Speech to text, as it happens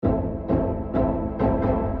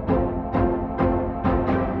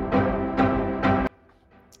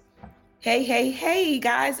Hey, hey, hey,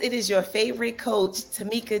 guys, it is your favorite coach,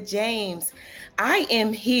 Tamika James. I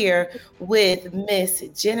am here with Miss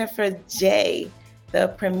Jennifer J., the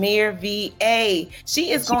Premier VA.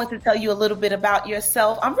 She is going to tell you a little bit about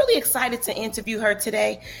yourself. I'm really excited to interview her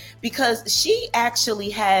today because she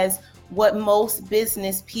actually has what most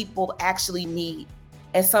business people actually need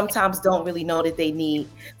and sometimes don't really know that they need.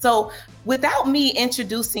 So without me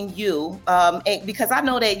introducing you, because I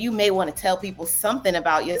know that you may want to tell people something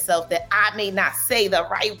about yourself that I may not say the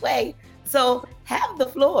right way. So have the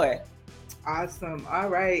floor. Awesome. All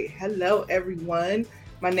right. Hello, everyone.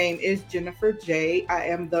 My name is Jennifer J. I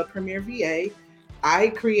am the Premier VA. I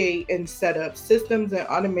create and set up systems and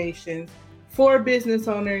automations for business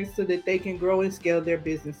owners so that they can grow and scale their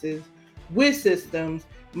businesses with systems.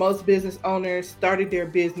 Most business owners started their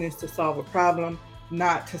business to solve a problem,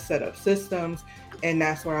 not to set up systems. And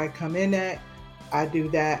that's where I come in at. I do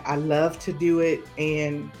that. I love to do it.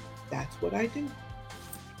 And that's what I do.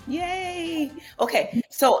 Yay. Okay.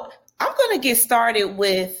 So I'm going to get started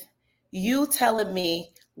with you telling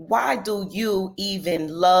me, why do you even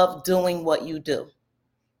love doing what you do?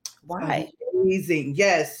 Why? Amazing.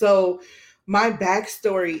 Yes. So my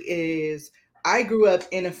backstory is I grew up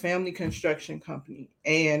in a family construction company.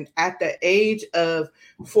 And at the age of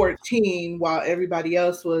 14, while everybody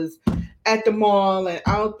else was at the mall and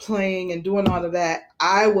out playing and doing all of that,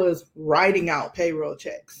 I was writing out payroll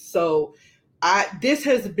checks. So this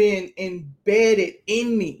has been embedded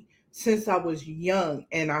in me since I was young.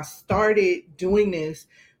 And I started doing this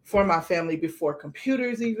for my family before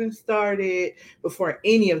computers even started, before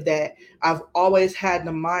any of that. I've always had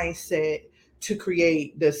the mindset to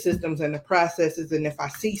create the systems and the processes. And if I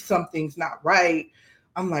see something's not right,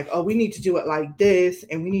 I'm like, oh, we need to do it like this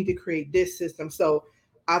and we need to create this system. So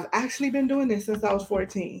I've actually been doing this since I was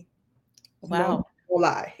 14. Wow. No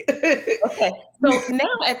lie. Okay. So now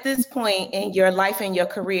at this point in your life and your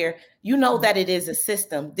career, you know that it is a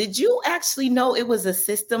system. Did you actually know it was a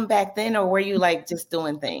system back then, or were you like just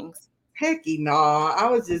doing things? Hecky nah. I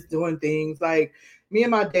was just doing things like me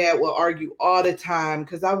and my dad will argue all the time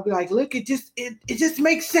because I would be like, look, it just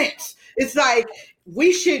makes sense. It's like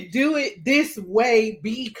we should do it this way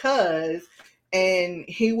because, and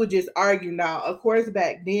he would just argue. Now, of course,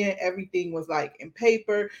 back then everything was like in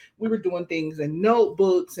paper. We were doing things in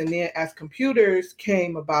notebooks, and then as computers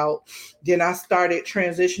came about, then I started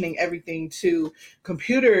transitioning everything to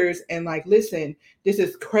computers and like, listen, this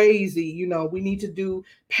is crazy. We need to do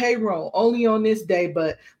payroll only on this day,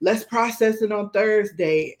 but let's process it on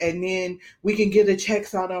Thursday, and then we can get the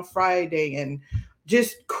checks out on Friday. And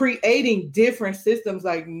just creating different systems,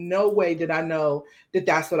 like no way did I know that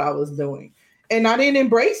that's what I was doing. And I didn't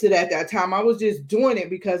embrace it at that time. I was just doing it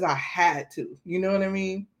because I had to. You know what I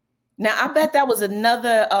mean? Now, I bet that was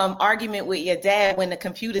another argument with your dad when the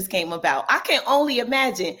computers came about. I can only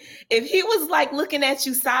imagine if he was like looking at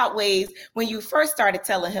you sideways when you first started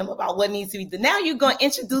telling him about what needs to be done. Now you're going to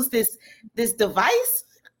introduce this device?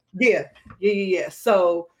 Yeah.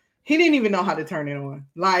 So he didn't even know how to turn it on.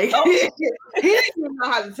 Like, he didn't even know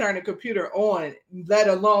how to turn a computer on, let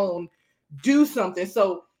alone do something.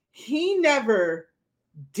 So he never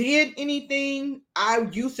did anything. I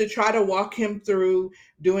used to try to walk him through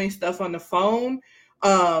doing stuff on the phone.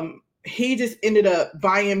 He just ended up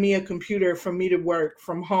buying me a computer for me to work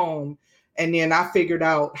from home. And then I figured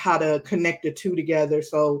out how to connect the two together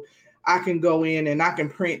so I can go in and I can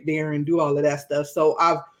print there and do all of that stuff. So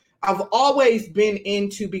I've always been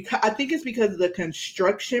into, because I think it's because of the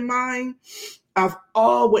construction mind. And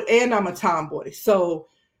I'm a tomboy. So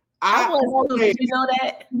I was too. Did you know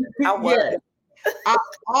that?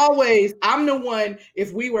 I was. I'm the one,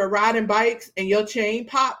 if we were riding bikes and your chain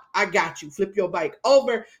popped, I got you. Flip your bike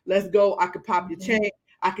over. Let's go. I could pop your chain.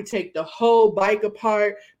 I could take the whole bike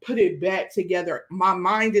apart, put it back together. My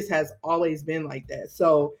mind just has always been like that.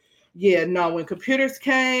 So, yeah, no, when computers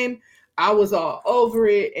came, I was all over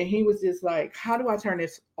it. And he was just like, how do I turn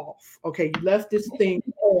this off? Okay, you left this thing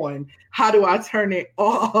on. How do I turn it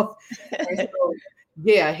off? And so,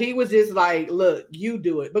 yeah, he was just like, look, you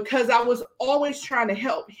do it. Because I was always trying to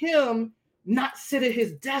help him not sit at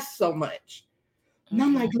his desk so much. And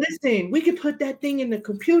I'm like, listen, we could put that thing in the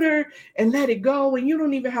computer and let it go, and you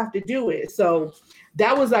don't even have to do it. So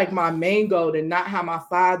that was like my main goal, to not have my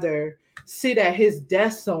father sit at his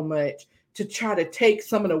desk so much, to try to take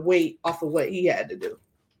some of the weight off of what he had to do.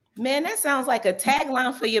 Man, that sounds like a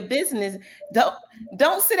tagline for your business.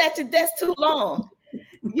 Don't sit at your desk too long.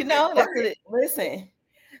 That's it. Listen.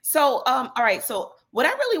 So, all right. So what I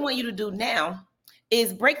really want you to do now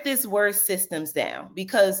is break this word systems down,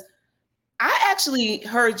 because I actually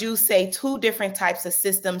heard you say two different types of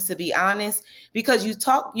systems, to be honest, because you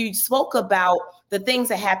spoke about the things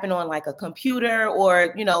that happen on like a computer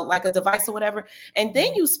or, like a device or whatever. And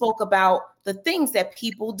then you spoke about the things that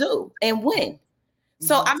people do and when.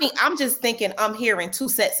 So, I mean, I'm just thinking I'm hearing two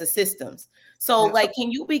sets of systems. So, like,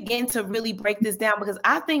 can you begin to really break this down? Because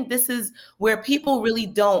I think this is where people really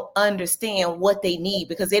don't understand what they need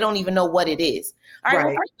because they don't even know what it is. All right,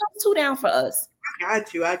 well, break those two down for us. I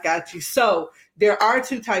got you. So there are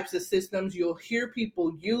two types of systems. You'll hear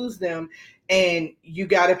people use them, and you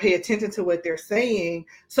got to pay attention to what they're saying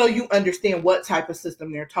so you understand what type of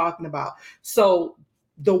system they're talking about. So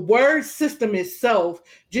the word system itself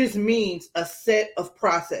just means a set of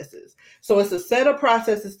processes. So it's a set of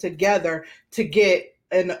processes together to get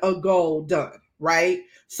a goal done, right?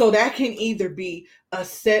 So that can either be a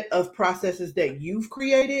set of processes that you've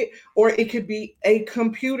created, or it could be a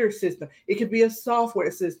computer system. It could be a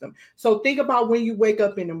software system. So think about when you wake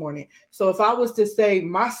up in the morning. So if I was to say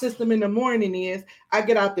my system in the morning is, I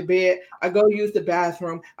get out the bed, I go use the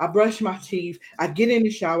bathroom, I brush my teeth, I get in the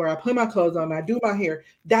shower, I put my clothes on, I do my hair.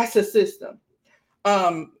 That's a system.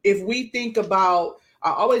 If we think about,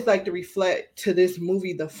 I always like to reflect to this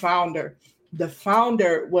movie, The Founder. The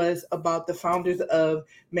Founder was about the founders of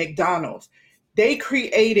McDonald's. They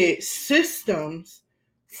created systems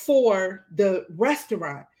for the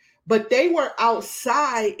restaurant, but they were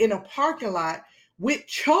outside in a parking lot with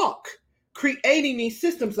chalk creating these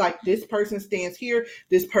systems, like this person stands here,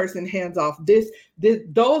 this person hands off this.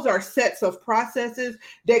 Those are sets of processes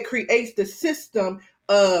that creates the system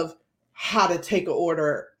of how to take an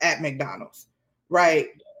order at McDonald's, right?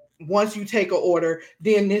 Once you take an order,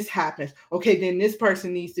 then this happens. Okay, then this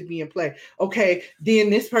person needs to be in play. Okay,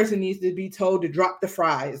 then this person needs to be told to drop the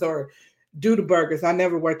fries or do the burgers. I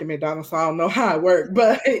never worked at McDonald's, so I don't know how it worked,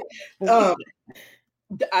 but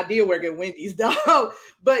I did work at Wendy's, though.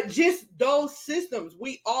 But just those systems,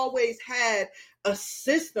 we always had a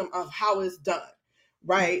system of how it's done,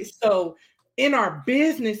 right? So in our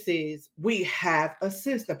businesses, we have a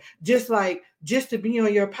system. Just to be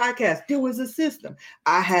on your podcast, there was a system.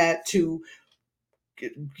 I had to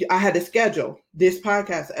schedule this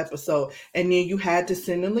podcast episode, and then you had to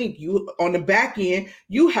send a link. You, on the back end,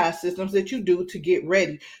 you have systems that you do to get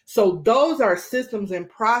ready. So those are systems and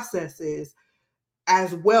processes,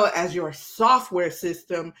 as well as your software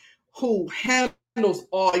system who handles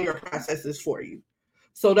all your processes for you.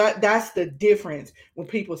 So that's the difference when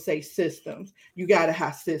people say systems. You got to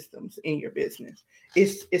have systems in your business.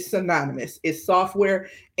 It's synonymous. It's software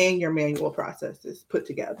and your manual processes put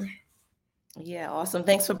together. Yeah, awesome.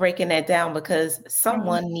 Thanks for breaking that down because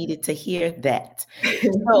someone needed to hear that.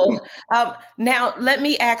 So now let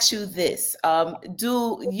me ask you this.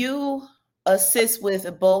 Do you assist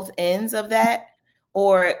with both ends of that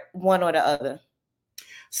or one or the other?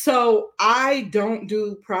 So I don't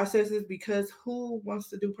do processes because who wants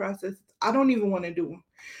to do processes? I don't even want to do them.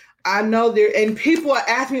 I know there, and people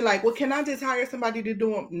ask me like, well, can I just hire somebody to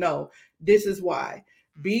do them? No, this is why.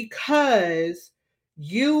 Because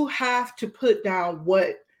you have to put down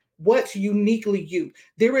what's uniquely you.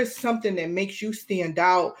 There is something that makes you stand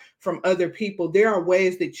out from other people. There are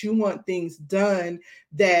ways that you want things done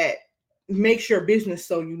that makes your business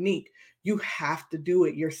so unique. You have to do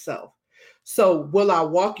it yourself. So will I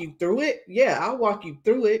walk you through it? Yeah, I'll walk you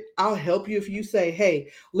through it. I'll help you if you say,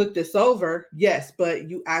 hey, look this over. Yes, but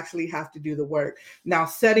you actually have to do the work. Now,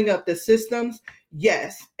 setting up the systems,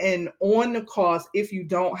 yes. And on the cost, if you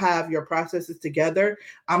don't have your processes together,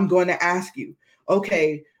 I'm going to ask you,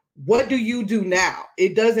 okay, what do you do now?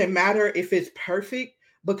 It doesn't matter if it's perfect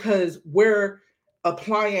because we're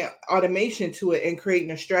applying automation to it and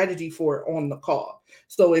creating a strategy for it on the call.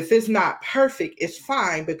 So if it's not perfect, it's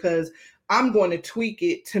fine because I'm going to tweak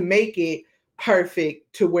it to make it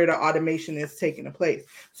perfect to where the automation is taking place.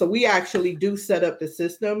 So we actually do set up the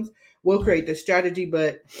systems. We'll create the strategy,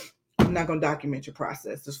 but I'm not going to document your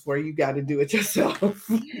processes for you. You got to do it yourself.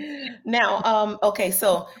 Now, okay,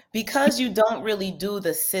 so because you don't really do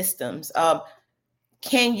the systems,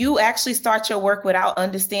 can you actually start your work without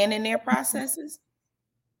understanding their processes?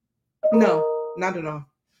 No, not at all.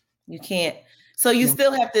 You can't. So you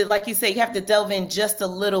still have to, like you say, you have to delve in just a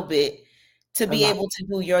little bit to be able to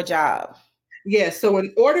do your job. Yeah. So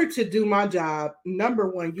in order to do my job, number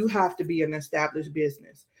one, you have to be an established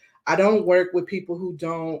business. I don't work with people who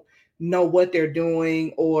don't know what they're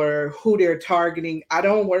doing or who they're targeting. I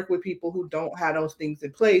don't work with people who don't have those things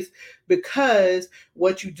in place because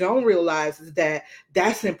what you don't realize is that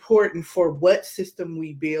that's important for what system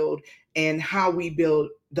we build and how we build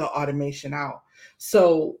the automation out.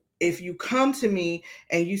 So if you come to me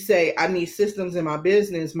and you say, I need systems in my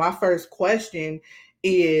business, my first question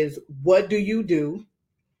is, what do you do?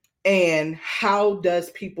 And how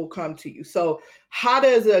does people come to you? So how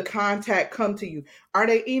does a contact come to you? Are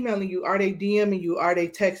they emailing you? Are they DMing you? Are they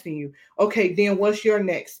texting you? Okay, then what's your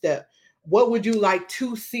next step? What would you like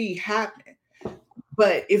to see happen?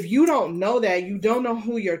 But if you don't know that, you don't know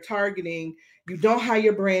who you're targeting, you don't have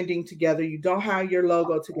your branding together, you don't have your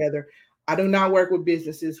logo together. I do not work with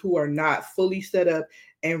businesses who are not fully set up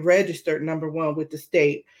and registered, number one, with the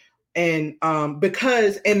state. And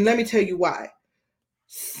and let me tell you why.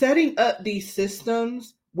 Setting up these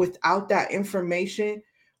systems without that information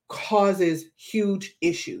causes huge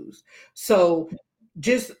issues. So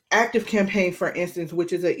just ActiveCampaign, for instance,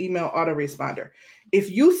 which is an email autoresponder. If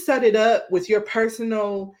you set it up with your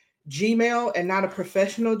personal Gmail and not a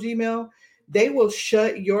professional Gmail, they will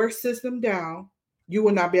shut your system down. You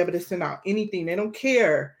will not be able to send out anything. They don't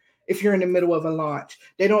care if you're in the middle of a launch.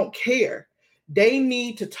 They don't care. They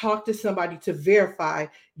need to talk to somebody to verify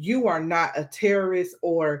you are not a terrorist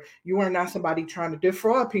or you are not somebody trying to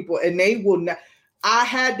defraud people. And they will not. I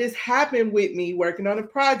had this happen with me working on a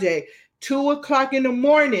project. 2:00 in the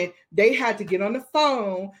morning, they had to get on the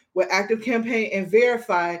phone with ActiveCampaign and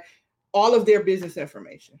verify all of their business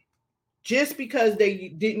information just because they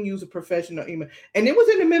didn't use a professional email. And it was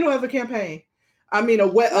in the middle of a campaign. I mean, a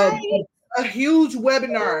huge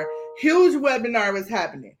webinar was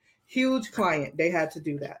happening. Huge client. They had to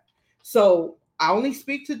do that. So I only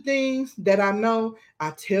speak to things that I know.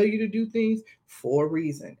 I tell you to do things for a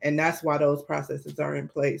reason. And that's why those processes are in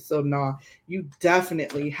place. So no, you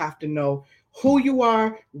definitely have to know who you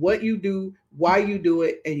are, what you do, why you do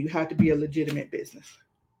it, and you have to be a legitimate business.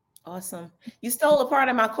 Awesome. You stole a part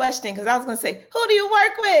of my question because I was going to say, who do you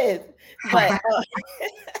work with? But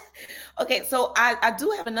okay, so I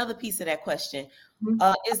do have another piece of that question.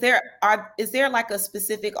 Is there like a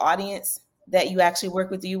specific audience that you actually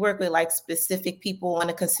work with? Do you work with like specific people on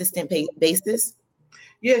a consistent basis?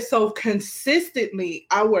 Yeah, so consistently,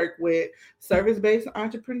 I work with service-based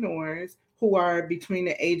entrepreneurs who are between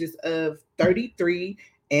the ages of 33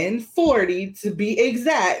 and 40, to be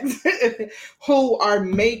exact, who are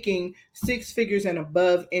making six figures and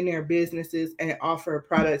above in their businesses and offer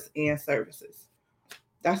products and services.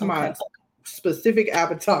 That's my specific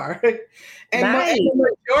avatar. And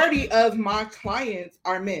the majority of my clients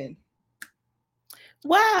are men.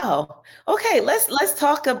 Wow. Okay, let's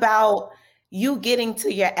talk about you getting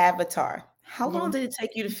to your avatar. How long did it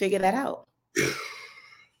take you to figure that out?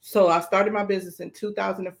 So I started my business in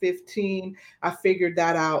 2015. I figured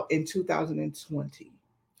that out in 2020.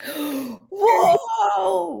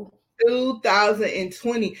 Whoa!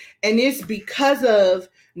 2020. And it's because of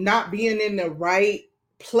not being in the right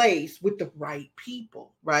place with the right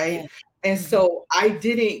people, right? Yeah. And so I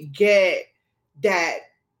didn't get that.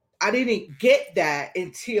 I didn't get that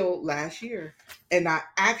until last year. And I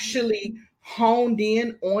actually honed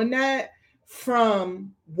in on that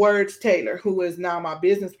from Words Taylor, who is now my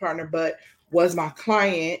business partner, but was my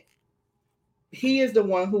client. He is the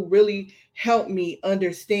one who really helped me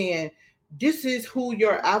understand this is who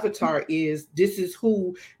your avatar is. This is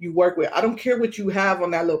who you work with. I don't care what you have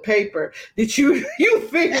on that little paper that you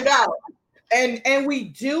figured out. And we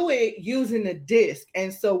do it using the DISC.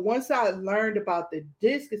 And so once I learned about the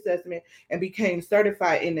DISC assessment and became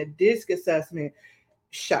certified in the DISC assessment,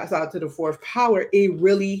 shouts out to the fourth power, it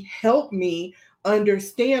really helped me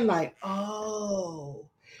understand like, oh,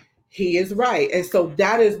 he is right. And so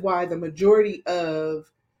that is why the majority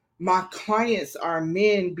of my clients are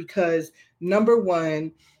men, because number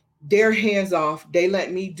one, they're hands off. They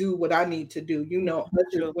let me do what I need to do. You know,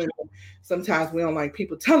 sometimes we don't like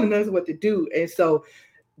people telling us what to do. And so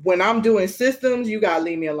when I'm doing systems, you got to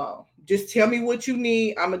leave me alone. Just tell me what you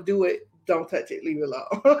need. I'm going to do it. Don't touch it. Leave it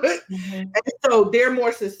alone. And so they're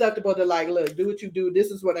more susceptible to like, look, do what you do.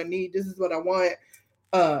 This is what I need. This is what I want.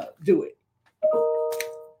 Do it.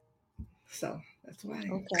 So that's why.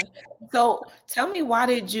 Okay. So tell me, why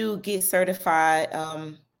did you get certified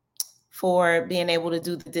for being able to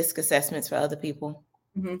do the DISC assessments for other people?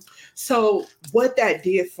 So what that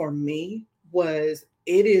did for me was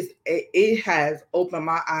it has opened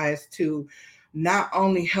my eyes to not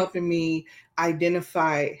only helping me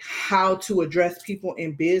identify how to address people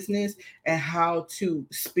in business and how to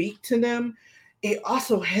speak to them. It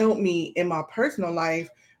also helped me in my personal life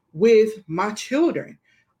with my children.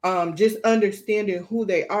 Just understanding who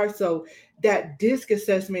they are. So that DISC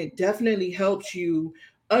assessment definitely helps you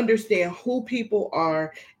understand who people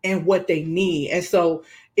are and what they need. And so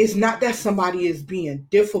it's not that somebody is being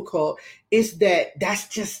difficult. It's that's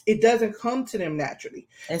just, it doesn't come to them naturally.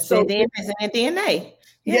 It's So in their DNA.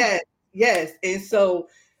 Yeah. Yes. And so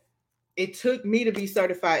it took me to be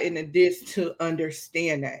certified in the DISC to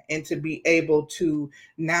understand that and to be able to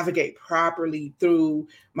navigate properly through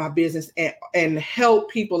my business and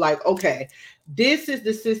help people like, okay, this is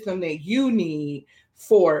the system that you need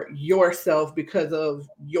for yourself because of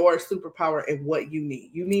your superpower and what you need.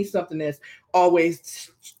 You need something that's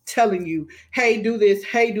always telling you, hey, do this,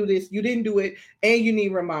 hey, do this. You didn't do it. And you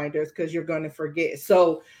need reminders because you're going to forget.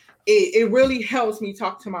 So it really helps me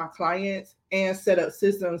talk to my clients and set up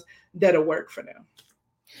systems that'll work for them.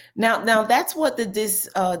 Now that's what the DISC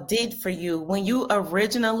did for you when you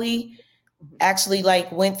originally actually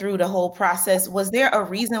like went through the whole process. Was there a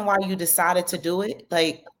reason why you decided to do it?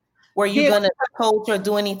 Like, were you gonna coach or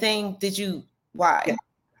do anything? Why? Yeah,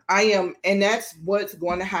 I am, and that's what's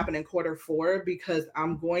going to happen in Q4 because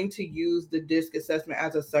I'm going to use the DISC assessment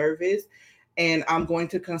as a service, and I'm going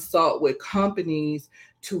to consult with companies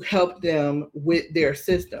to help them with their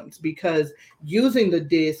systems, because using the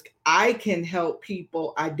DISC, I can help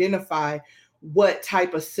people identify what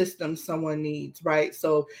type of system someone needs, right?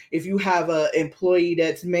 So if you have an employee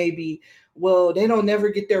that's maybe, well, they don't never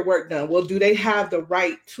get their work done. Well, do they have the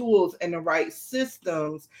right tools and the right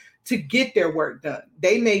systems to get their work done?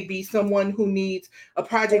 They may be someone who needs a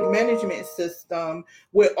project management system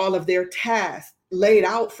with all of their tasks laid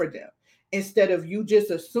out for them, instead of you just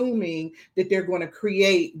assuming that they're going to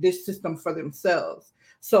create this system for themselves.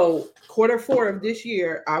 So Q4 of this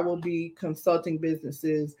year, I will be consulting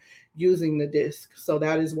businesses using the DISC. So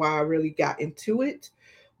that is why I really got into it.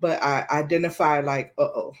 But I identified like,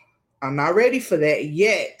 I'm not ready for that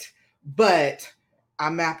yet, but I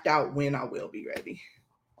mapped out when I will be ready.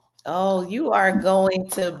 Oh, you are going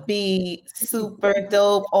to be super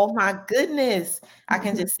dope. Oh my goodness. I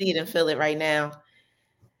can just see it and feel it right now.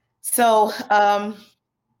 So,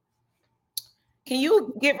 can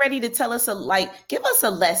you get ready to tell us give us a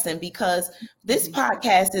lesson, because this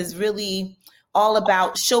podcast is really all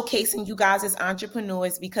about showcasing you guys as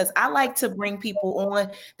entrepreneurs, because I like to bring people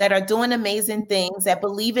on that are doing amazing things, that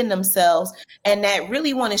believe in themselves, and that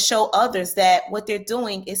really want to show others that what they're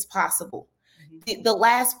doing is possible. The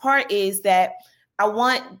last part is that I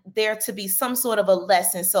want there to be some sort of a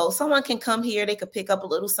lesson. So someone can come here, they could pick up a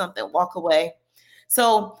little something, walk away.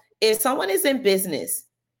 So if someone is in business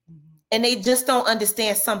and they just don't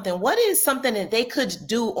understand something, what is something that they could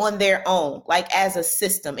do on their own, like as a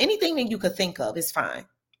system? Anything that you could think of is fine.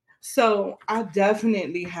 So I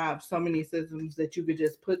definitely have so many systems that you could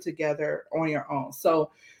just put together on your own.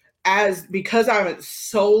 So because I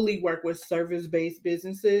solely work with service-based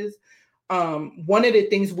businesses, one of the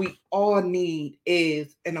things we all need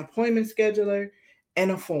is an appointment scheduler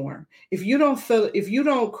and a form. If you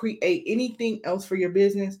don't create anything else for your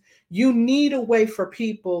business, you need a way for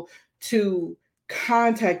people to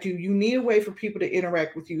contact you. You need a way for people to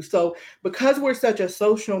interact with you. So because we're such a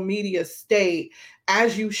social media state,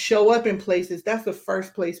 as you show up in places, that's the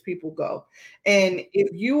first place people go. And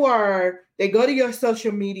if they go to your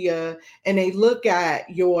social media and they look at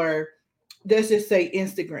let's just say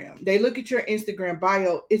Instagram. They look at your Instagram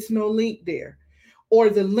bio, it's no link there. Or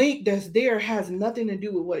the link that's there has nothing to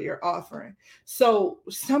do with what you're offering. So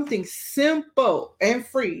something simple and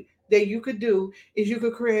free that you could do is you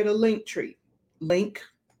could create a link tree. Link,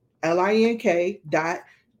 link.tree.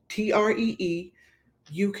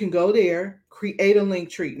 You can go there, create a link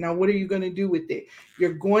tree. Now, what are you going to do with it?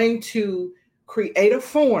 You're going to create a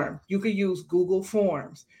form. You could use Google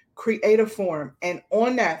Forms. Create a form, and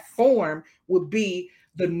on that form would be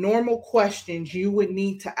the normal questions you would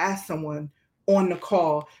need to ask someone on the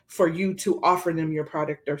call for you to offer them your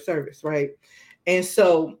product or service, right? And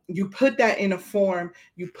so you put that in a form,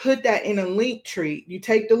 you put that in a link tree, you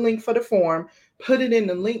take the link for the form, put it in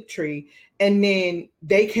the link tree, and then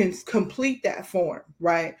they can complete that form,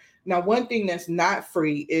 right? Now, one thing that's not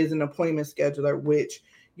free is an appointment scheduler, which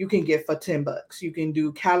you can get for $10. You can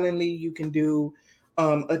do Calendly, you can do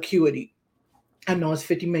Acuity. I know it's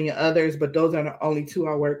 50 million others, but those are the only two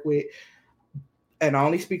I work with, and I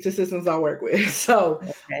only speak to systems I work with. So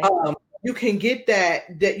you can get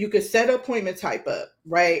that you could set an appointment type up,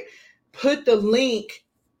 right? Put the link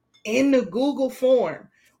in the Google form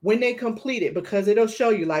when they complete it, because it'll show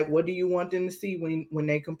you like, what do you want them to see when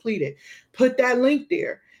they complete it? Put that link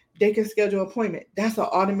there. They can schedule an appointment. That's an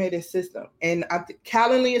automated system. And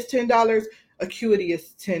Calendly is $10. Acuity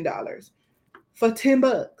is $10. For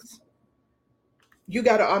 $10, you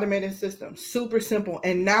got an automated system, super simple.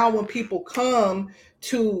 And now when people come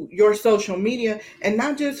to your social media, and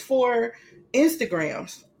not just for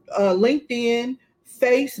Instagrams, LinkedIn,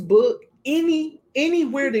 Facebook,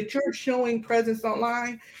 anywhere that you're showing presence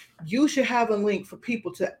online, you should have a link for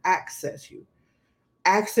people to access you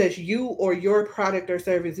or your product or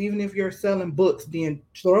service. Even if you're selling books, then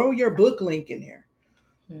throw your book link in there.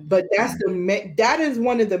 But that is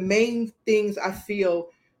one of the main things I feel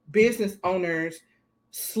business owners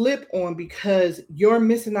slip on, because you're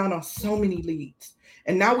missing out on so many leads.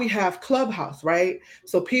 And now we have Clubhouse, right?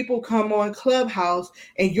 So people come on Clubhouse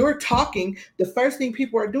and you're talking. The first thing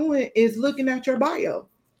people are doing is looking at your bio.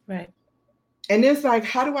 Right. And it's like,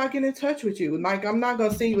 how do I get in touch with you? Like, I'm not going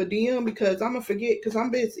to send you a DM because I'm going to forget because I'm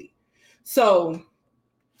busy. So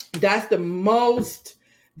that's the most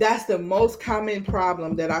common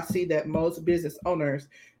problem that I see that most business owners,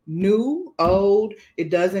 new, old, it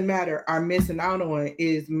doesn't matter, are missing out on,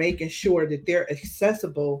 is making sure that they're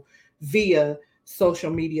accessible via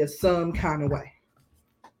social media some kind of way.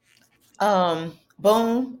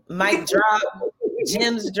 Boom, mic drop,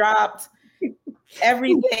 gems dropped,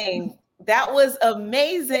 everything. That was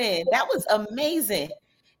amazing.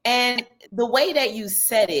 And the way that you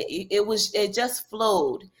said it, it just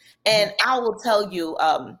flowed. And I will tell you,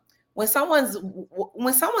 when someone's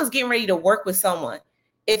getting ready to work with someone,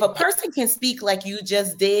 if a person can speak like you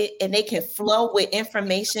just did and they can flow with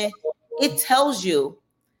information, it tells you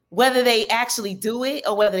whether they actually do it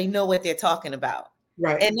or whether they know what they're talking about.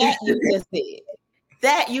 Right. And that you just did.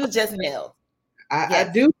 That you just nailed. I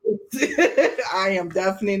do. I am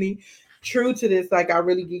definitely true to this. Like, I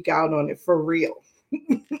really geek out on it for real.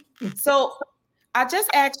 So I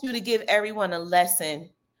just asked you to give everyone a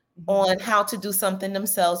lesson on how to do something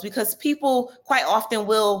themselves, because people quite often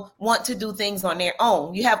will want to do things on their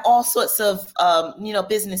own. You have all sorts of,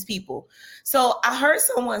 business people. So I heard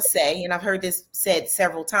someone say, and I've heard this said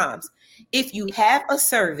several times, if you have a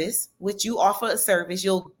service, which you offer a service,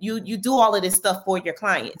 you do all of this stuff for your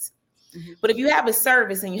clients. Mm-hmm. But if you have a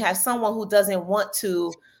service and you have someone who doesn't want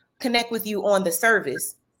to connect with you on the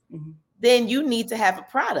service, mm-hmm. then you need to have a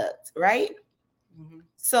product, right? Mm-hmm.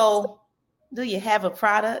 So do you have a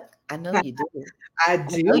product? I know you do. I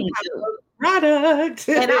do have a product.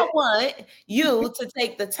 And I want you to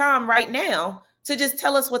take the time right now to just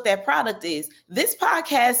tell us what that product is. This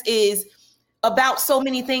podcast is about so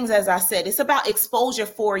many things, as I said. It's about exposure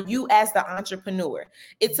for you as the entrepreneur.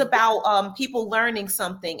 It's about people learning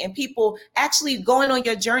something and people actually going on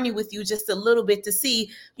your journey with you just a little bit to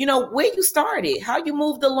see, where you started, how you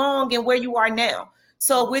moved along, and where you are now.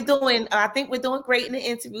 So I think we're doing great in the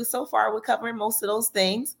interview so far. We're covering most of those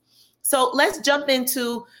things. So let's jump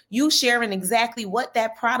into you sharing exactly what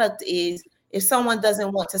that product is if someone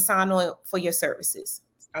doesn't want to sign on for your services.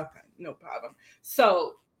 Okay, no problem.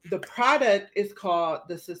 So the product is called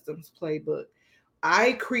the Systems Playbook.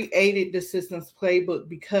 I created the Systems Playbook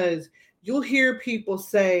because you'll hear people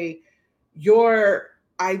say your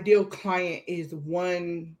ideal client is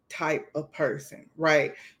one type of person,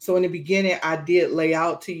 right? So in the beginning, I did lay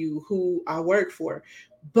out to you who I work for,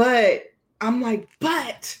 but I'm like,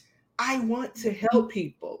 but I want to help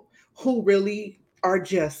people who really are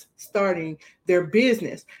just starting their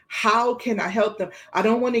business. How can I help them? I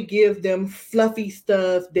don't want to give them fluffy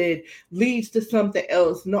stuff that leads to something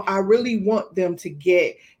else. No, I really want them to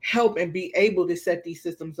get help and be able to set these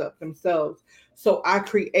systems up themselves. So I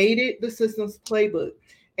created the Systems Playbook.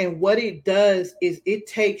 And what it does is it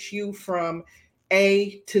takes you from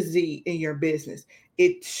A to Z in your business.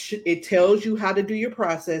 It tells you how to do your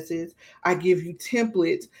processes. I give you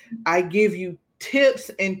templates. I give you tips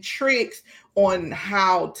and tricks on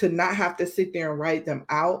how to not have to sit there and write them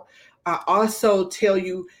out. I also tell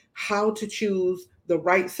you how to choose the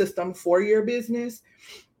right system for your business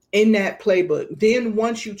in that playbook. Then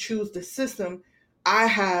once you choose the system, I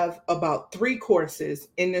have about 3 courses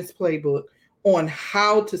in this playbook on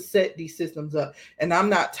how to set these systems up. And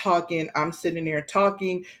I'm sitting there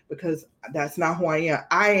talking because that's not who I am.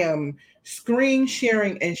 I am screen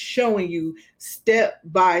sharing and showing you step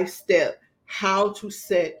by step how to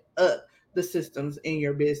set up the systems in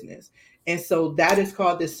your business. And so that is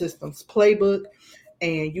called the Systems Playbook.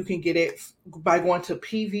 And you can get it by going to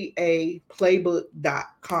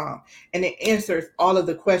pvaplaybook.com. And it answers all of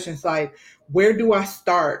the questions like, where do I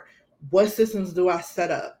start? What systems do I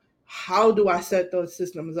set up? How do I set those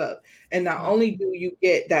systems up? And not only do you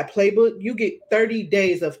get that playbook, you get 30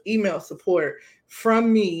 days of email support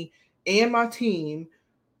from me and my team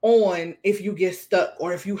on if you get stuck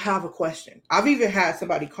or if you have a question. I've even had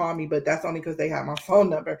somebody call me, but that's only because they have my phone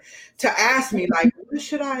number, to ask me like,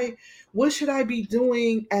 what should I be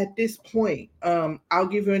doing at this point? I'll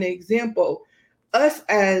give you an example. Us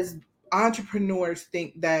as entrepreneurs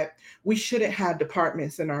think that we shouldn't have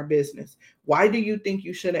departments in our business. Why do you think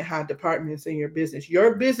you shouldn't have departments in your business?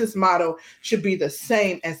 Your business model should be the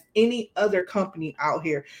same as any other company out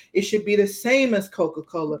here. It should be the same as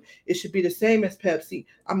Coca-Cola. It should be the same as Pepsi.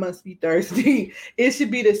 I must be thirsty. It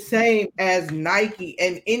should be the same as Nike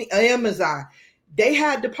and any Amazon. They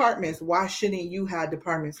had departments. Why shouldn't you have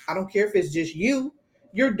departments? I don't care if it's just you.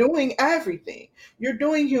 You're doing everything. You're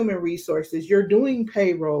doing human resources. You're doing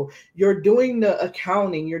payroll. You're doing the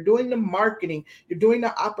accounting. You're doing the marketing. You're doing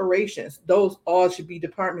the operations. Those all should be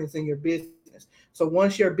departments in your business. So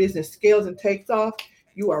once your business scales and takes off,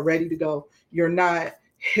 you are ready to go. You're not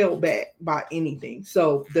held back by anything.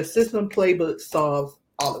 So the system playbook solves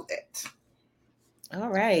all of that. All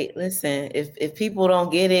right. Listen, if people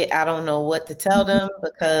don't get it, I don't know what to tell them,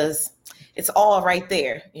 because it's all right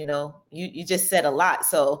there. You just said a lot.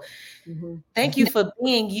 So thank you for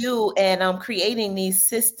being you and creating these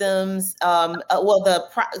systems.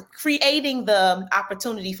 Creating the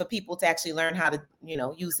opportunity for people to actually learn how to,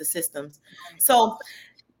 use the systems. So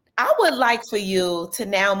I would like for you to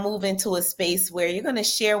now move into a space where you're going to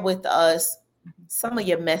share with us some of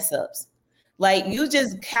your mess ups. Like, you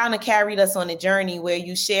just kind of carried us on a journey where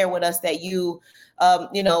you share with us that you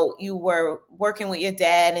were working with your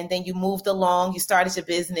dad, and then you moved along, you started your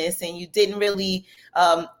business, and you didn't really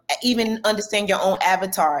even understand your own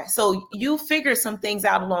avatar. So you figured some things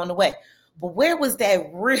out along the way. But where was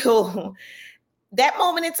that that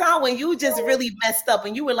moment in time when you just really messed up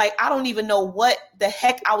and you were like, I don't even know what the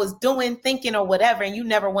heck I was doing, thinking, or whatever, and you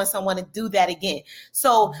never want someone to do that again?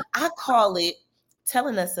 So I call it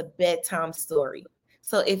telling us a bedtime story.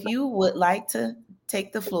 So if you would like to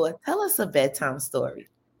take the floor, tell us a bedtime story.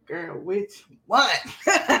 Girl, which one?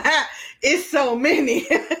 It's so many.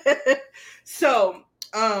 So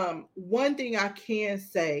one thing I can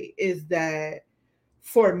say is that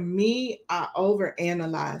for me, I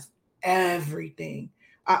overanalyze everything.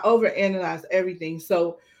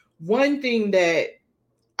 So one thing that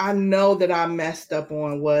I know that I messed up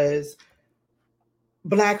on was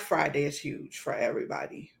Black Friday is huge for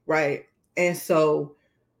everybody, right? And so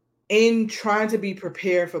in trying to be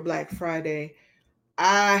prepared for Black Friday,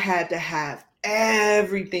 I had to have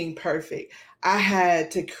everything perfect. I had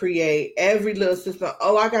to create every little system.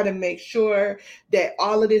 Oh, I got to make sure that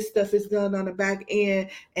all of this stuff is done on the back end,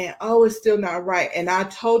 and it's still not right. And I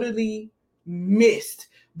totally missed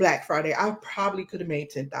Black Friday. I probably could have made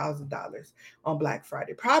 $10,000 on Black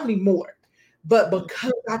Friday, probably more. But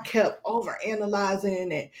because I kept over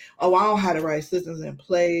analyzing and, I don't have the right systems in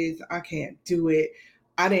place, I can't do it.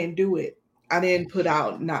 I didn't do it. I didn't put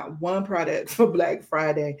out not one product for Black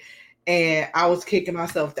Friday, and I was kicking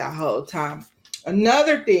myself that whole time.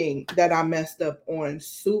 Another thing that I messed up on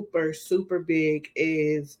super, super big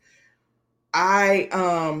is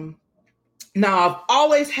now I've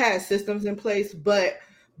always had systems in place, but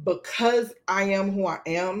because I am who I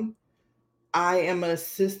am a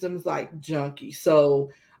systems junkie.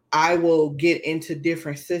 So I will get into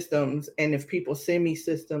different systems, and if people send me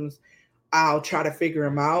systems, I'll try to figure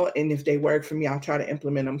them out. And if they work for me, I'll try to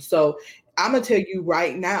implement them. So I'm going to tell you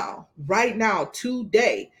right now,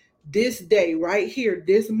 today, this day, right here,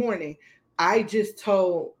 this morning, I just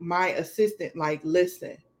told my assistant,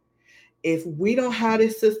 listen, if we don't have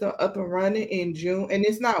this system up and running in June, and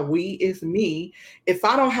it's not we, it's me. If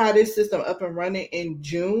I don't have this system up and running in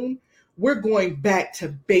June, we're going back to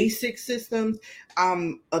basic systems.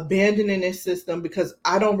 I'm abandoning this system because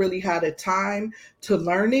I don't really have the time to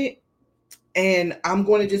learn it. And I'm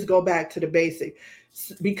going to just go back to the basic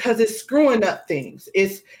because it's screwing up things.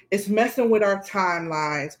 It's messing with our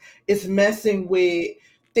timelines. It's messing with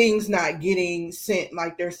things not getting sent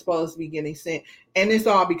like they're supposed to be getting sent. And it's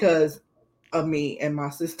all because of me and my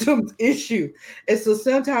systems issue. And so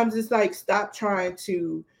sometimes it's stop trying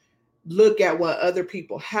to look at what other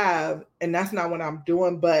people have. And that's not what I'm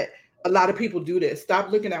doing. But a lot of people do this.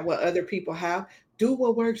 Stop looking at what other people have. Do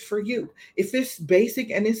what works for you. If it's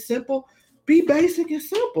basic and it's simple, be basic and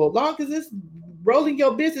simple. Long as it's rolling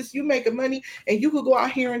your business, you making money, and you could go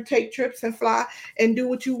out here and take trips and fly and do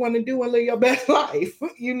what you want to do and live your best life,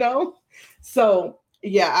 So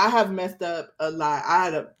yeah, I have messed up a lot. I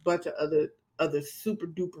had a bunch of other super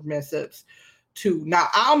duper mess ups too. Now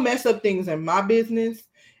I'll mess up things in my business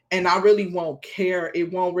and I really won't care.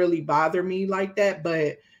 It won't really bother me like that.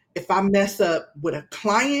 But if I mess up with a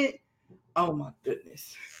client, oh my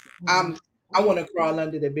goodness. I want to crawl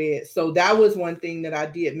under the bed. So that was one thing that I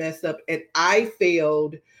did mess up, and I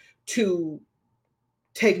failed to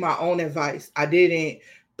take my own advice. I didn't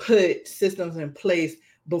put systems in place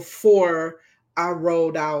before I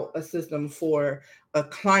rolled out a system for a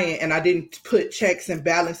client and I didn't put checks and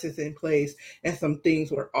balances in place and some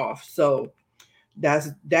things were off. So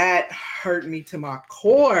that hurt me to my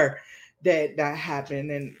core that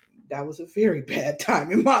happened. And that was a very bad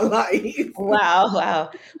time in my life. Wow.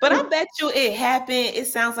 But I bet you it happened. It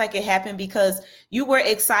sounds like it happened because you were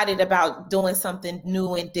excited about doing something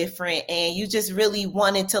new and different and you just really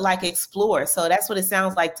wanted to like explore. So that's what it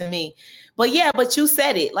sounds like to me. But yeah, but you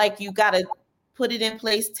said it, like you got to put it in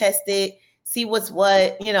place, test it, see what's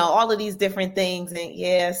what, all of these different things. And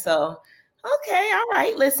yeah, so okay, all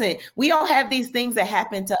right. Listen, we all have these things that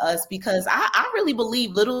happen to us because I really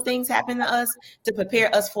believe little things happen to us to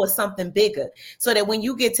prepare us for something bigger. So that when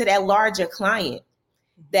you get to that larger client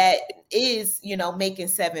that is, making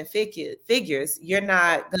seven figures, you're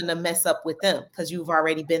not gonna mess up with them because you've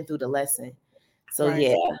already been through the lesson. So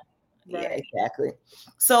Right. Yeah, exactly.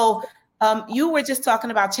 So you were just talking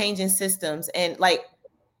about changing systems and like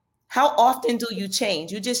how often do you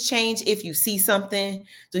change? You just change if you see something?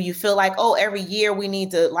 Do you feel like, oh, every year we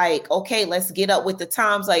need to like, okay, let's get up with the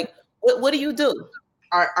times? Like, what do you do?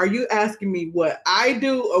 Are you asking me what I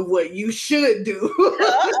do or what you should do?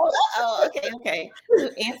 Okay. You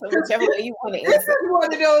answer whichever way you want to answer. This is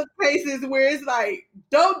one of those cases where it's like,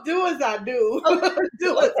 don't do as I do.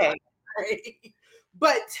 Do as I say.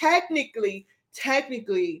 But technically,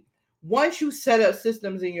 once you set up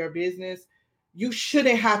systems in your business, you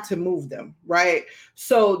shouldn't have to move them, right?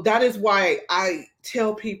 So that is why I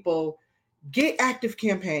tell people, get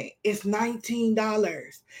ActiveCampaign. It's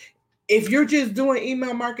 $19. If you're just doing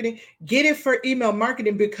email marketing, get it for email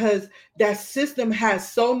marketing because that system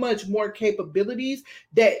has so much more capabilities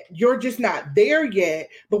that you're just not there yet.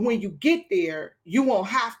 But when you get there, you won't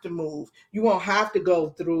have to move. You won't have to go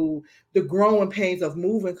through the growing pains of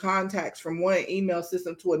moving contacts from one email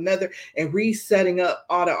system to another and resetting up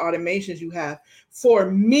all the automations you have.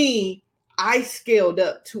 For me, I scaled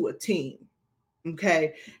up to a team.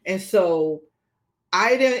 Okay. And so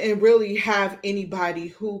I didn't really have anybody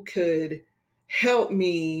who could help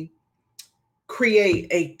me create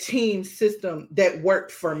a team system that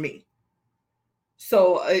worked for me.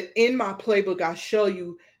 So in my playbook, I show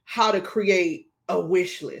you how to create a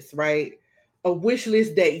wish list, right? A wish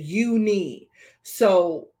list that you need.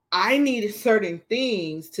 So I needed certain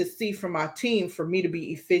things to see from my team for me to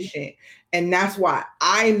be efficient. And that's why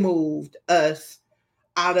I moved us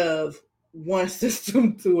out of one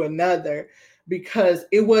system to another because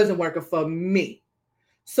it wasn't working for me.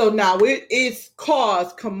 So now it's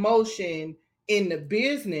caused commotion in the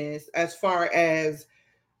business as far as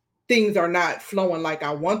things are not flowing like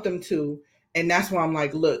I want them to. And that's why I'm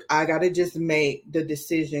like, look, I got to just make the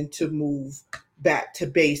decision to move back to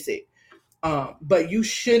basic. But you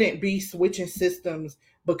shouldn't be switching systems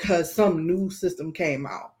because some new system came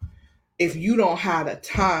out if you don't have the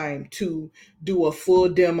time to do a full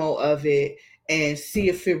demo of it and see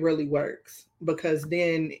if it really works, because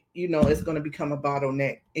then, it's going to become a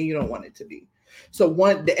bottleneck and you don't want it to be. So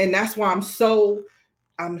and that's why I'm so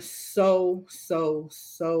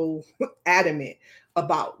adamant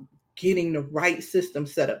about getting the right system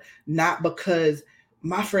set up, not because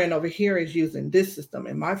my friend over here is using this system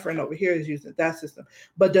and my friend over here is using that system,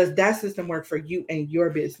 but does that system work for you and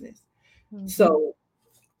your business? Mm-hmm. So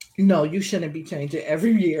no, you shouldn't be changing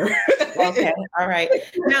every year. Okay. All right.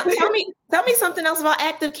 Now tell me something else about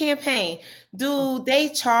ActiveCampaign. Do they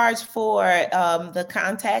charge for the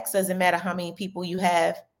contacts? Does it matter how many people you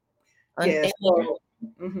have? Yes.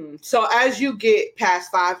 So as you get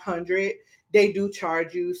past 500, they do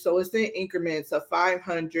charge you. So it's in increments of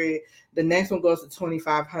 500. The next one goes to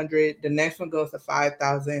 2,500. The next one goes to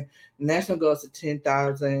 5,000. The next one goes to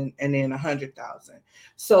 10,000, and then 100,000.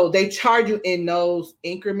 So they charge you in those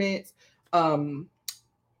increments. But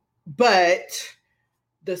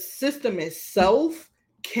the system itself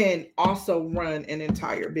can also run an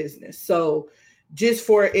entire business. So just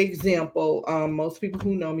for example, most people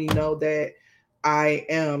who know me know that I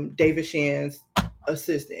am David Shan's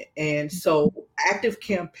assistant. And so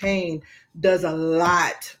ActiveCampaign does a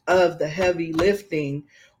lot of the heavy lifting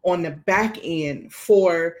on the back end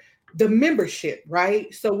for the membership,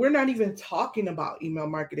 right? So we're not even talking about email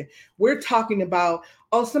marketing. We're talking about,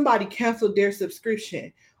 somebody canceled their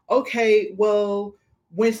subscription. Okay, well,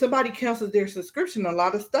 when somebody cancels their subscription, a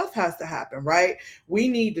lot of stuff has to happen, right? We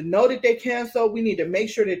need to know that they canceled. We need to make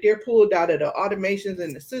sure that they're pulled out of the automations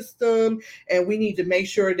in the system. And we need to make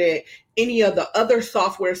sure that any of the other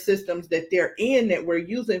software systems that they're in that we're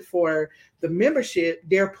using for the membership,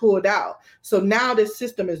 they're pulled out. So now the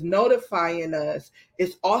system is notifying us.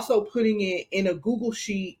 It's also putting it in a Google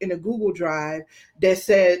Sheet, in a Google Drive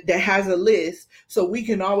that has a list. So we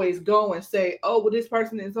can always go and say, oh, well, this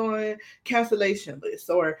person is on cancellation list,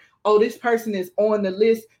 or, oh, this person is on the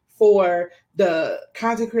list for the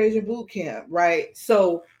content creation bootcamp, right?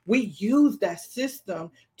 So we use that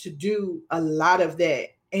system to do a lot of that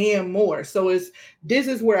and more. So this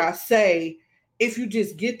is where I say, if you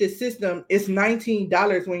just get the system, it's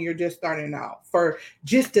 $19 when you're just starting out for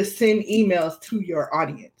just to send emails to your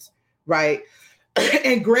audience, right?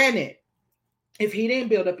 And granted, if he didn't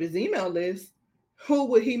build up his email list, who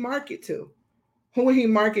would he market to? Who would he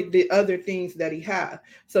market the other things that he has?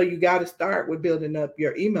 So you got to start with building up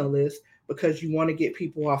your email list, because you want to get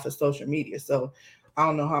people off of social media. So I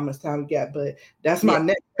don't know how much time we got, but that's my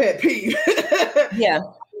next pet peeve. Yeah.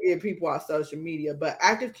 Get people off social media. But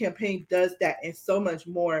ActiveCampaign does that and so much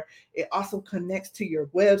more. It also connects to your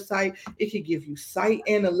website. It can give you site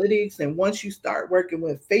analytics. And once you start working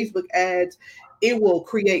with Facebook ads, it will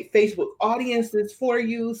create Facebook audiences for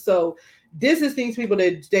you. So this is things people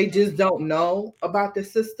that they just don't know about the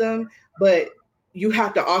system, but you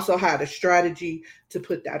have to also have a strategy to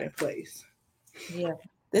put that in place. Yeah,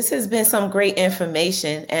 this has been some great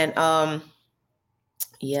information. And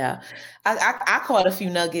yeah, I caught a few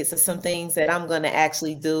nuggets of some things that I'm going to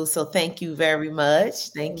actually do. So thank you very much.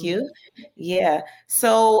 Thank you. Yeah.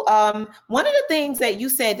 So one of the things that you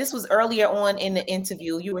said, this was earlier on in the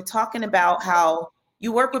interview, you were talking about how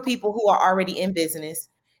you work with people who are already in business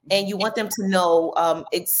and you want them to know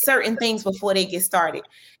certain things before they get started.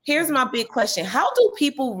 Here's my big question. How do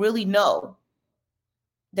people really know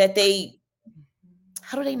that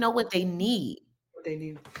how do they know what they need? What they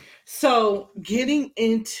need. So getting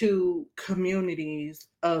into communities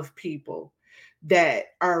of people that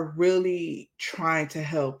are really trying to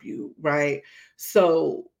help you, right?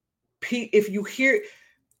 So if you hear,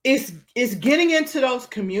 it's getting into those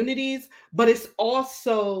communities, but it's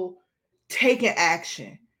also taking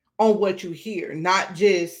action on what you hear, not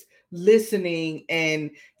just listening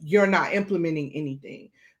and you're not implementing anything.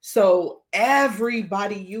 So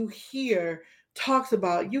everybody you hear talks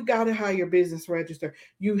about, you got to have your business registered.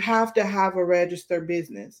 You have to have a registered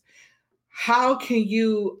business. How can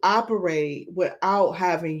you operate without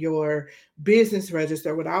having your business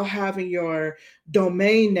registered, without having your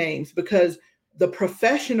domain names? Because the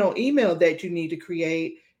professional email that you need to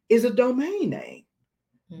create is a domain name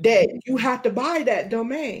that you have to buy that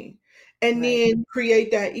domain and then create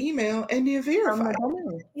that email and then verify.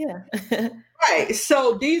 Yeah. Right.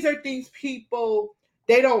 So these are things people,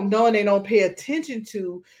 they don't know and they don't pay attention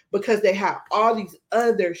to because they have all these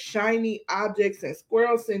other shiny objects and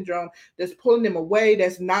squirrel syndrome that's pulling them away.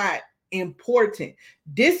 That's not important.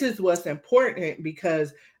 This is what's important,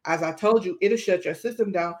 because as I told you, it'll shut your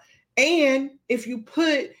system down. And if you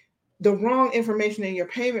put the wrong information in your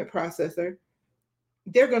payment processor,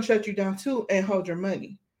 they're going to shut you down too and hold your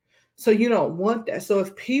money. So you don't want that. So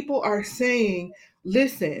if people are saying,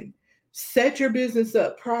 listen, set your business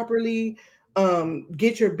up properly,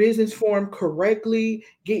 get your business form correctly,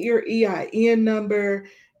 get your EIN number,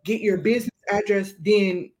 get your business address,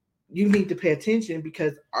 then you need to pay attention,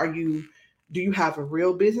 because do you have a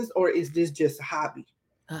real business, or is this just a hobby?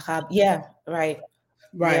 A hobby. Yeah, right.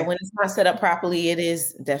 Right. Yeah, when it's not set up properly, it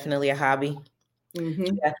is definitely a hobby.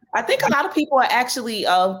 Mm-hmm. Yeah. I think a lot of people are actually,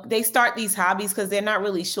 they start these hobbies because they're not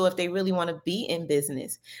really sure if they really want to be in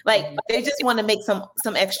business. Like they just want to make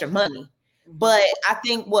some extra money. But I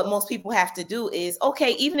think what most people have to do is,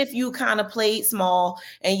 okay, even if you kind of played small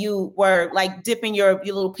and you were like dipping your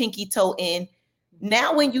little pinky toe in,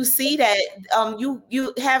 now when you see that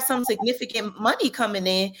you have some significant money coming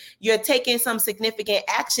in, you're taking some significant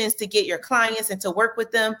actions to get your clients and to work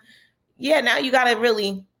with them. Yeah, now you got to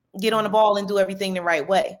really get on the ball and do everything the right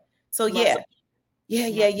way. So yeah.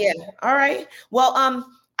 All right. Well,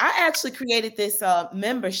 I actually created this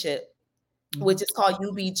membership, which is called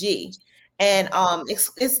UBG. And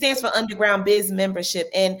it stands for Underground Biz Membership.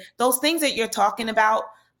 And those things that you're talking about,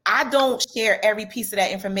 I don't share every piece of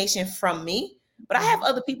that information from me, but I have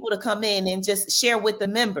other people to come in and just share with the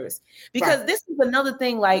members. Because this is another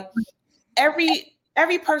thing, like every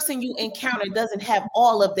person you encounter doesn't have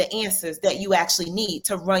all of the answers that you actually need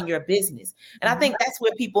to run your business. And I think that's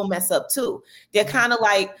where people mess up too. They're kind of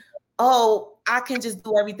like, oh, I can just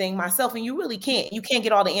do everything myself. And you really can't. You can't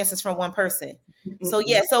get all the answers from one person. So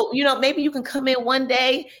yeah, so maybe you can come in one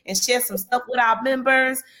day and share some stuff with our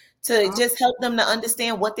members to just help them to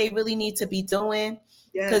understand what they really need to be doing.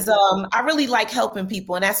 Because I really like helping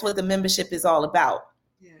people, and that's what the membership is all about.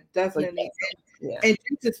 Yeah. definitely. Yeah. And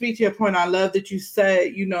just to speak to your point, I love that you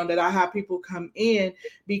said, that I have people come in,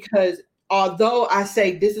 because although I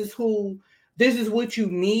say this is what you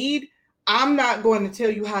need, I'm not going to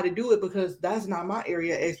tell you how to do it, because that's not my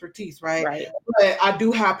area of expertise, right? But I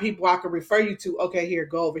do have people I can refer you to. Okay, here,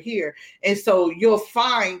 go over here. And so you'll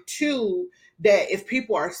find too that if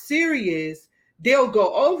people are serious, they'll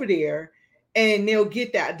go over there and they'll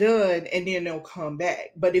get that done, and then they'll come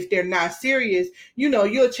back. But if they're not serious,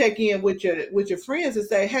 you'll check in with your friends and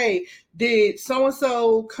say, hey, did so and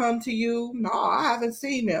so come to you? No, I haven't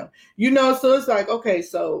seen them. So it's like, okay,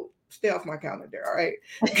 so stay off my calendar, all right?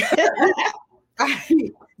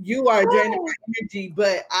 You are draining my energy,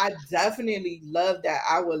 but I definitely love that.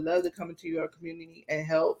 I would love to come into your community and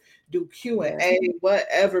help do Q&A,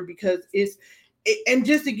 whatever, because and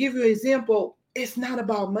just to give you an example, it's not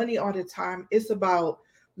about money all the time. It's about,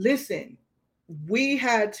 listen, we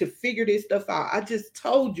had to figure this stuff out. I just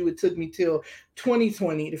told you it took me till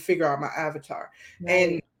 2020 to figure out my avatar.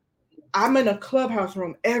 And I'm in a Clubhouse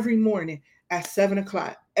room every morning at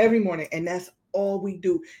 7:00 every morning. And that's all we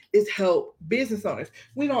do is help business owners.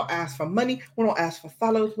 We don't ask for money. We don't ask for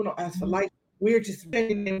follows. We don't ask for likes. We're just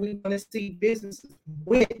spending, and we want to see businesses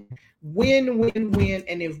win.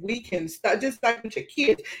 And if we can stop, just like with your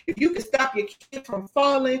kids, if you can stop your kid from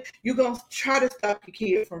falling, you're going to try to stop your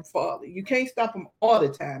kid from falling. You can't stop them all the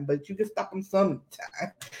time, but you can stop them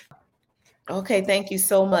sometime. Okay, thank you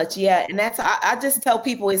so much. Yeah, and that's I just tell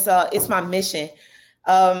people it's my mission.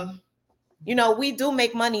 We do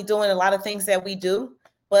make money doing a lot of things that we do,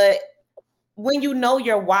 but when you know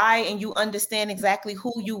your why and you understand exactly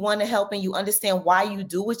who you want to help and you understand why you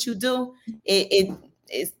do what you do,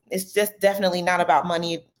 it's just definitely not about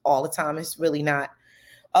money all the time. It's really not.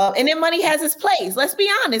 And then money has its place. Let's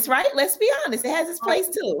be honest, right? Let's be honest. It has its place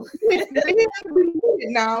too. We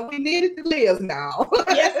need it to live now.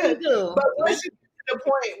 Yes, we do. But once you get to the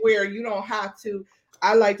point where you don't have to,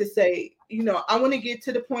 I like to say, I want to get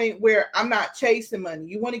to the point where I'm not chasing money.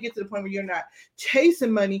 You want to get to the point where you're not chasing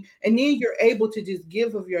money, and then you're able to just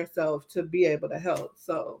give of yourself to be able to help.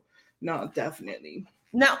 So, no, definitely.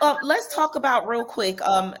 Now, let's talk about real quick.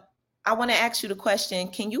 I want to ask you the question: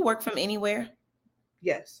 can you work from anywhere?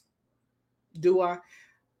 Yes. Do I?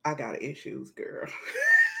 I got issues, girl.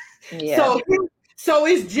 Yeah. So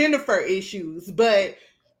it's Jennifer issues, but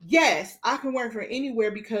yes, I can work from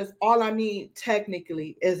anywhere, because all I need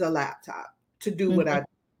technically is a laptop to do what I do.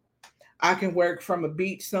 I can work from a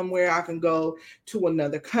beach somewhere. I can go to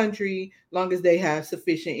another country, long as they have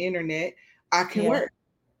sufficient internet. I can work.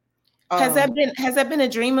 Has that been a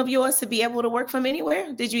dream of yours to be able to work from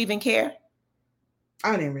anywhere? Did you even care?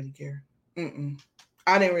 I didn't really care.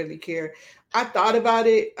 I didn't really care. I thought about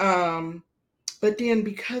it, but then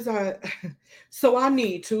because I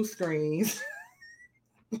need 2 screens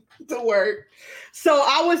to work. So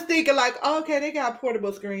I was thinking like, okay, they got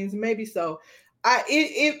portable screens, maybe so.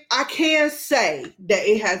 I can say that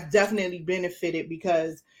it has definitely benefited,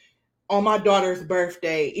 because on my daughter's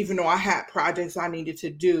birthday, even though I had projects I needed to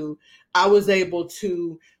do, I was able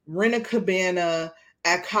to rent a cabana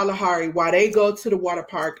at Kalahari while they go to the water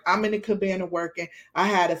park. I'm in the cabana working. I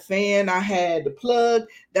had a fan. I had the plug.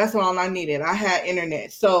 That's all I needed. I had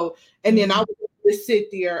internet. So, and then I would just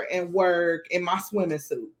sit there and work in my swimming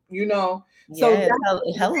suit, Yes. So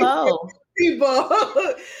hello. People.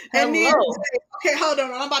 And then, okay, hold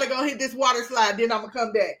on. I'm about to go hit this water slide. Then I'm going to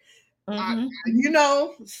come back.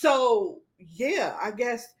 So yeah, I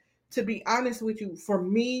guess, to be honest with you, for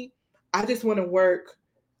me, I just want to work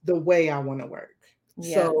the way I want to work.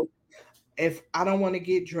 Yeah. So if I don't want to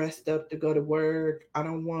get dressed up to go to work, I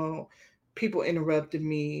don't want people interrupting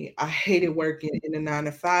me. I hated working in a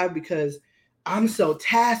 9-to-5 because I'm so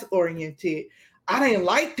task oriented. I didn't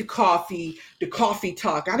like the coffee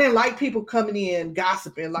talk. I didn't like people coming in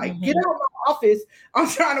gossiping, like, get out of my office. I'm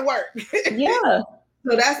trying to work. Yeah.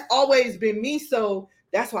 So that's always been me. So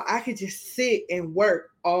that's why I could just sit and work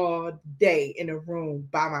all day in a room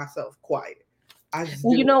by myself, quiet.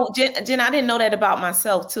 Jen, I didn't know that about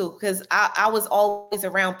myself too, because I was always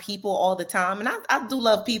around people all the time, and I do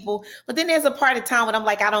love people, but then there's a part of time when I'm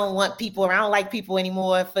like, I don't want people around. I don't like people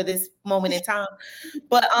anymore for this moment in time.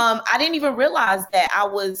 But I didn't even realize that I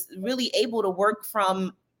was really able to work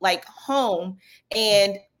from like home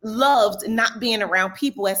and loved not being around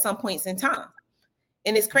people at some points in time.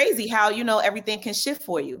 And it's crazy how, everything can shift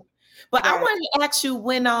for you. But right. I wanted to ask you,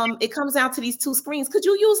 when it comes down to these 2 screens, could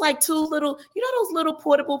you use like 2 little, those little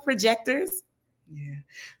portable projectors? Yeah.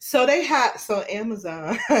 So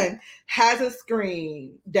Amazon has a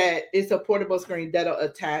screen that is a portable screen that'll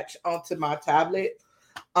attach onto my tablet.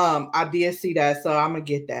 I did see that, so I'm gonna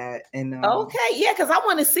get that. And okay, yeah, because I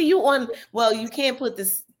want to see you on. Well, you can't put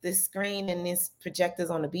this screen and this projectors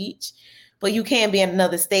on the beach, but you can be in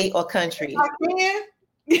another state or country. I can.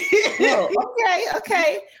 Oh,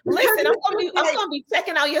 okay. Listen, I'm gonna be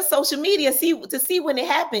checking out your social media to see when it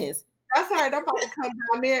happens. That's all right. I'm about to come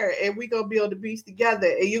down there and we gonna be on the beach together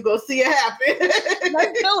and you gonna see it happen.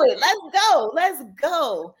 Let's do it. Let's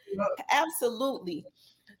go. Absolutely.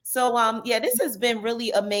 So yeah, this has been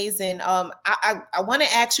really amazing. I want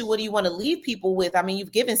to ask you, what do you want to leave people with? I mean,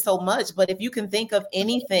 you've given so much, but if you can think of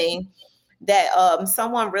anything that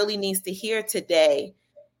someone really needs to hear today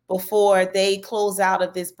before they close out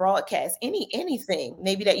of this broadcast, anything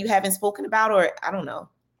maybe that you haven't spoken about, or I don't know.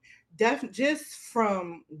 Just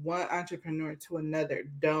from one entrepreneur to another,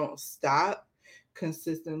 don't stop.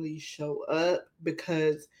 Consistently show up,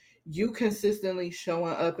 because you consistently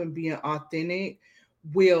showing up and being authentic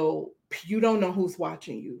you don't know who's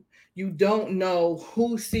watching you. You don't know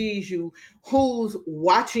who sees you, who's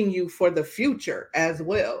watching you for the future as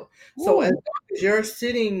well. Ooh. So as long as you're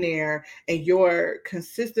sitting there and you're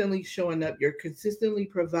consistently showing up, you're consistently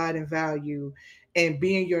providing value and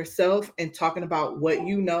being yourself and talking about what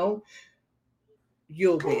you know,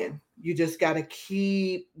 you'll win. You just got to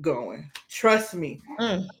keep going. Trust me.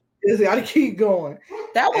 You just got to keep going.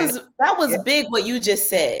 That was big what you just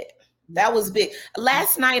said. That was big.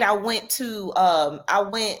 Last night I went to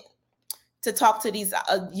talk to these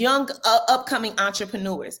young upcoming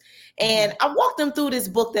entrepreneurs, and I walked them through this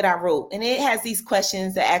book that I wrote, and it has these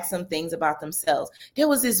questions to ask them things about themselves. There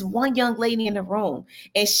was this one young lady in the room,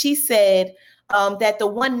 and she said that the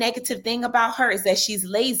one negative thing about her is that she's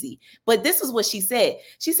lazy. But this is what she said.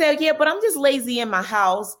 She said, yeah, but I'm just lazy in my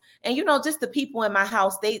house. And, just the people in my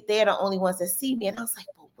house, they're the only ones that see me. And I was like,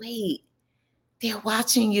 but wait, they're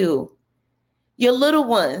watching you. Your little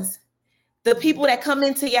ones, the people that come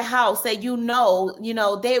into your house that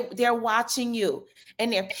they're watching you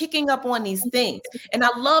and they're picking up on these things. And I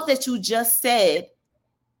love that you just said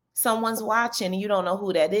someone's watching and you don't know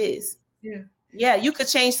who that is. Yeah, you could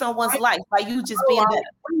change someone's life by you just being better.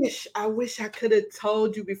 I wish I could have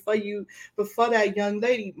told you before that young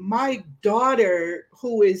lady. My daughter,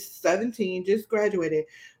 who is 17, just graduated,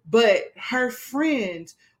 but her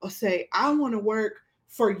friends will say, I want to work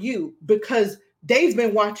for you because they've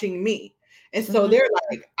been watching me. And so they're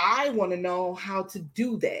like, I want to know how to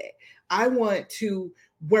do that. I want to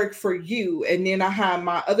work for you. And then I have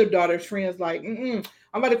my other daughter's friends like, I'm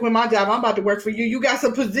about to quit my job. I'm about to work for you. You got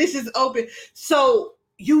some positions open. So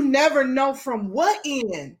you never know from what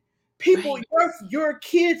end people, your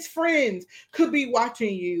kids' friends could be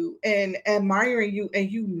watching you and admiring you,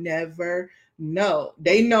 and you never know.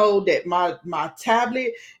 They know that my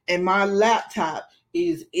tablet and my laptop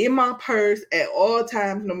is in my purse at all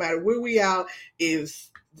times, no matter where we out. If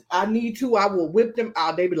I need to, I will whip them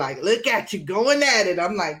out. They be like, look at you going at it.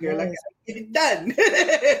 I'm like, girl, I gotta get it done.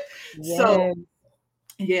 So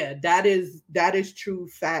yeah, that is true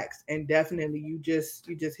facts. And definitely you just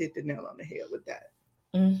hit the nail on the head with that.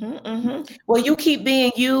 Well, you keep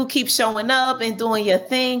being you, keep showing up and doing your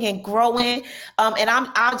thing and growing. And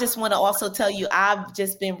I just want to also tell you, I've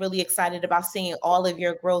just been really excited about seeing all of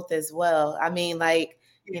your growth as well. I mean, like,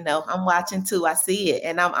 I'm watching too. I see it,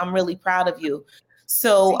 and I'm really proud of you.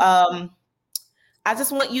 So I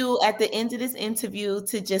just want you at the end of this interview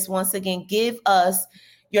to just once again give us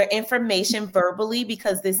your information verbally,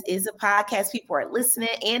 because this is a podcast. People are listening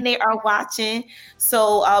and they are watching.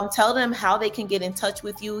 So tell them how they can get in touch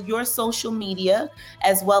with you, your social media,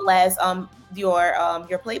 as well as your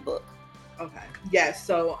playbook. Okay. Yes.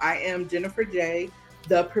 So I am Jennifer J,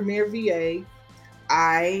 the Premier VA.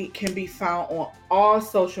 I can be found on all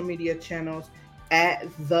social media channels at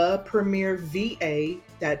the Premier VA.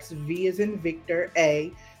 That's V as in Victor,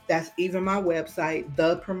 A. That's even my website,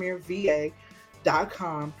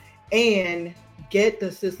 thepremierva.com, and get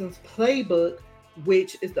the Systems Playbook,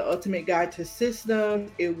 which is the ultimate guide to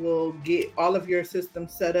systems. It will get all of your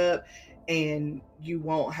systems set up, and you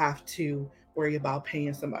won't have to worry about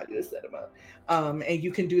paying somebody to set them up. And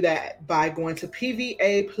you can do that by going to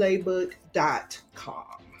pvaplaybook.com.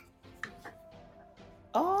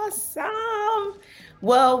 Awesome.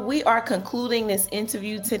 Well, we are concluding this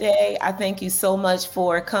interview today. I thank you so much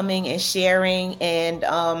for coming and sharing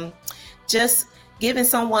and just giving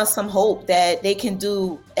someone some hope that they can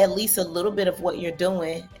do at least a little bit of what you're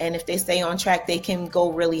doing. And if they stay on track, they can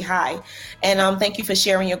go really high. And thank you for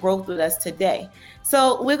sharing your growth with us today.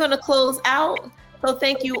 So we're going to close out. So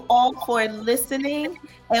thank you all for listening,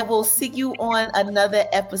 and we'll see you on another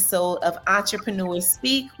episode of Entrepreneurs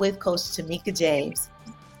Speak with Coach Tamika James.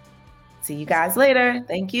 See you guys later.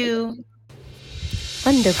 Thank you.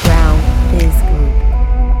 Underground Biz Group.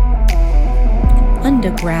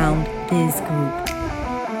 Underground Biz Group.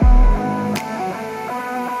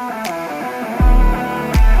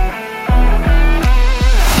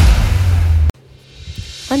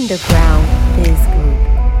 Underground Biz Group.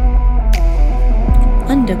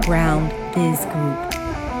 Underground Biz Group.